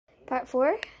Part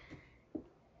 4.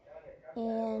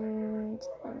 And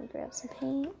let me grab some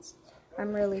paint.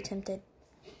 I'm really tempted.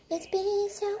 It's been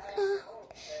so long.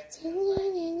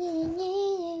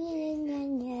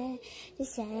 The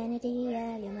sanity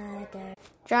of your mother.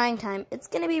 Drying time. It's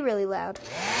gonna be really loud.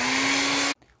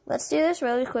 Let's do this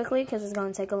really quickly because it's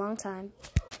gonna take a long time.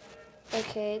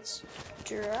 Okay, it's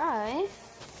dry.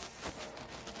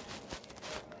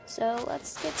 So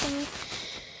let's get some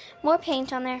more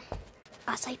paint on there.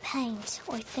 As I paint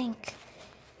or think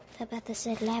about the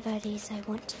celebrities I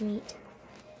want to meet.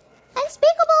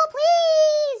 Unspeakable,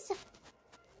 please!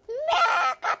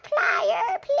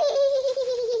 Markiplier,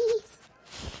 please!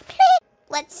 Please!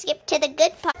 Let's skip to the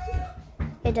good part.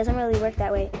 It doesn't really work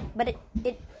that way, but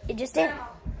it just did.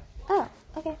 Oh,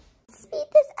 okay. Speed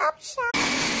this up, shall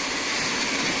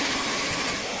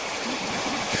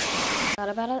thought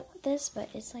about this, but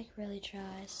it's like really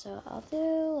dry, so I'll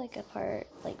do like a part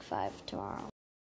like 5 tomorrow.